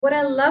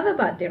what I love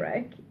about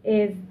Dirac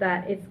is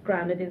that it's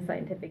grounded in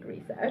scientific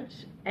research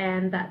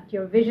and that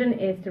your vision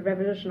is to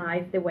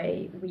revolutionize the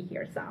way we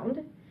hear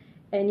sound.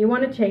 And you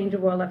want to change the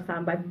world of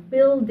sound by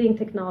building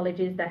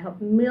technologies that help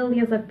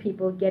millions of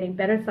people getting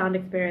better sound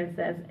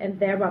experiences and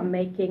thereby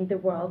making the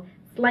world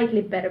a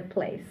slightly better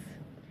place.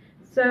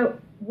 So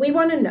we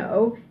want to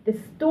know the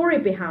story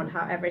behind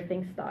how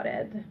everything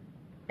started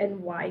and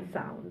why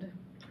sound.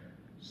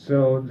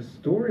 So the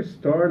story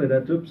started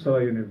at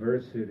Uppsala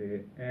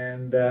University,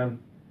 and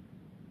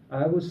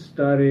I was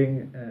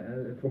studying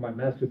for my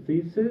master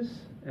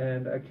thesis,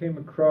 and I came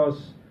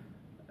across,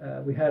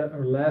 we had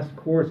our last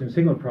course in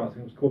signal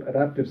processing. It was called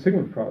adaptive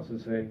signal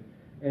processing,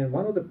 and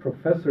one of the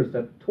professors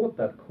that taught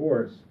that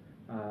course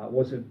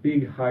was a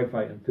big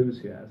hi-fi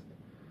enthusiast.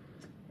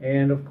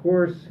 And of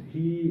course,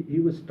 he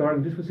was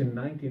starting, this was in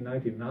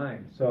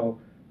 1999, so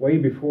way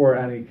before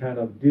any kind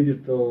of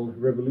digital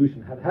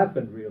revolution had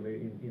happened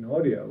really in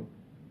audio.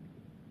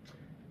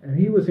 And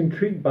he was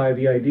intrigued by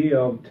the idea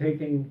of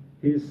taking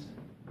his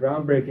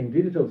groundbreaking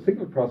digital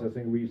signal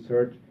processing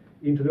research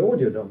into the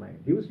audio domain.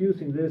 He was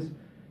using this,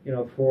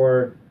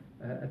 for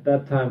at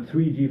that time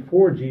 3G,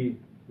 4G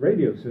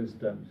radio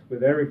systems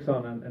with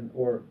Ericsson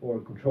or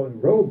controlling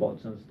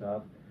robots and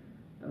stuff.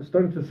 I was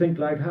starting to think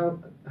like,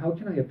 how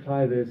can I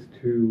apply this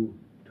to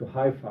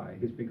hi-fi,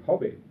 his big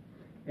hobby?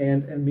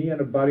 And me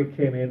and a buddy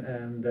came in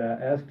and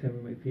asked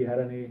him if he had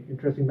any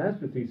interesting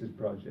master thesis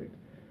project.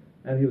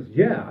 And he was,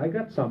 yeah, I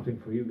got something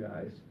for you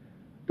guys.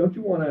 Don't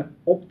you want to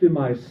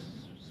optimize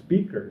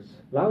speakers,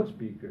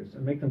 loudspeakers,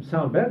 and make them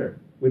sound better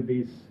with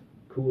these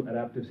cool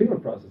adaptive signal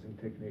processing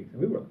techniques?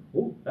 And we were like,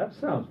 oh, that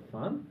sounds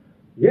fun.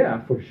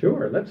 Yeah, for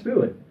sure, let's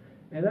do it.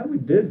 And then we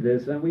did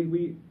this, and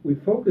we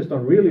focused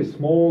on really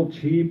small,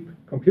 cheap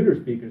computer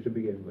speakers to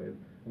begin with.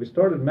 We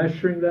started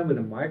measuring them with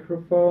a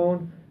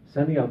microphone,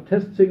 sending out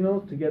test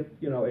signals to get,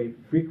 a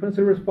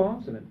frequency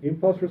response and an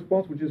impulse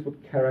response, which is what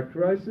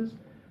characterizes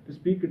the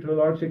speaker to a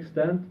large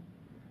extent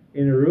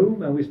in a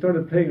room. And we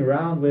started playing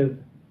around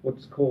with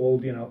what's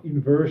called,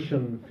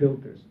 inversion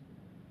filters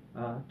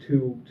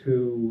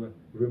to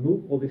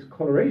remove all this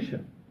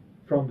coloration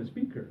from the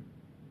speaker.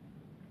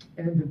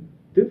 And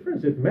the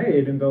difference it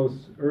made in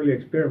those early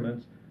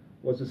experiments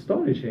was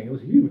astonishing. It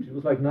was huge. It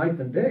was like night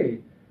and day.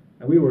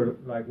 And we were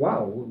like,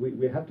 wow,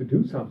 we have to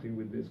do something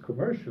with this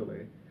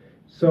commercially.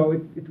 So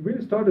it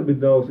really started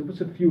with those. It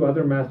was a few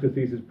other master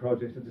thesis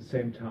projects at the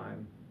same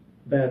time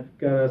that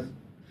got us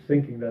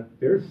thinking that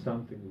there's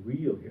something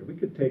real here. We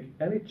could take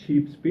any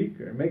cheap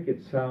speaker and make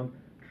it sound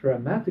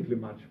dramatically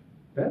much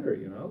better,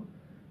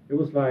 It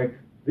was like,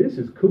 this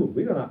is cool.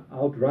 We're going to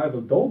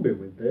outrival Dolby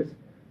with this.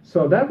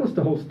 So that was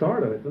the whole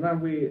start of it. And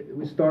then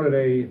we started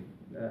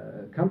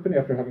a company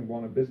after having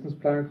won a business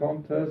plan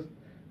contest.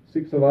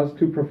 6 of us,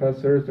 2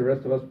 professors, the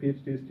rest of us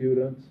PhD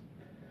students.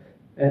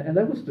 And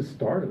that was the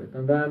start of it.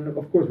 And then,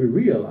 of course, we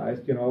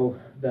realized,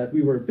 that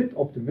we were a bit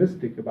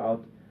optimistic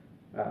about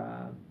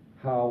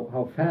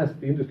how fast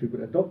the industry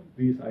would adopt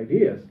these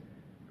ideas.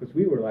 Because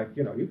we were like,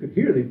 you could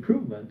hear the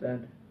improvement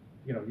and,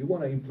 you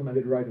want to implement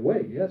it right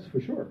away. Yes,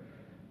 for sure.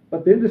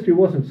 But the industry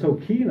wasn't so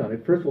keen on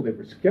it. First of all, they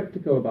were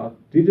skeptical about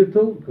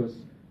digital because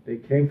they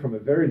came from a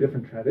very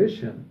different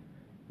tradition.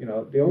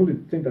 The only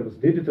thing that was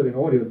digital in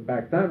audio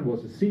back then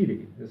was a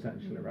CD,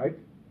 essentially, right?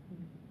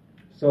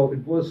 So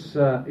it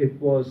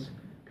was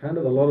kind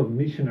of a lot of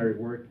missionary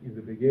work in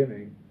the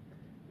beginning.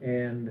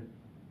 And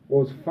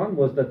what was fun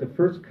was that the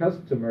first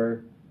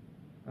customer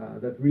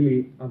that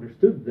really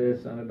understood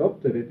this and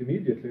adopted it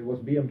immediately was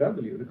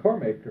BMW, the car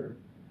maker.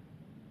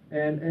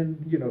 And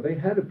they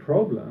had a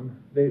problem.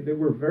 They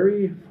were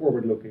very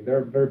forward-looking.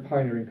 They're a very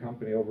pioneering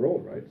company overall,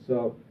 right?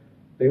 So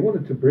they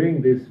wanted to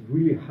bring this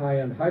really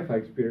high-end hi-fi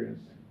experience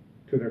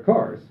to their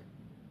cars,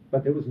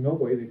 but there was no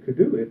way they could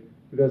do it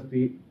because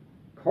the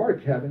car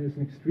cabin is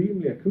an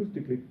extremely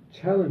acoustically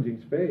challenging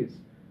space.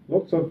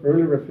 Lots of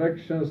early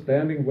reflections,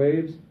 standing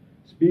waves.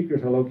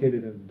 Speakers are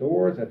located in the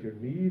doors, at your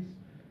knees,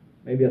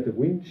 maybe at the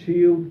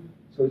windshield.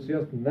 So it's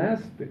just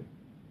nasty.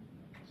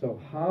 So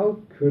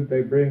how could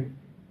they bring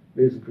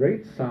this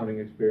great sounding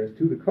experience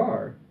to the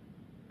car?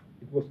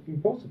 It was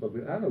impossible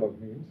with analog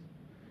means.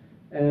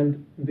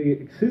 And the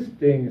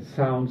existing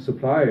sound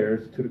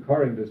suppliers to the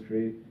car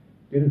industry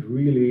didn't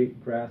really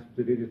grasp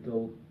the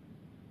digital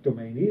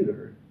domain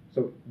either.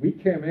 So we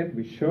came in,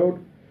 we showed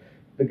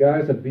the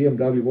guys at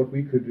BMW what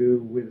we could do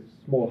with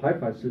small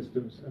hi-fi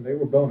systems, and they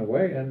were blown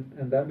away, and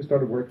then we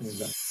started working with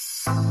them.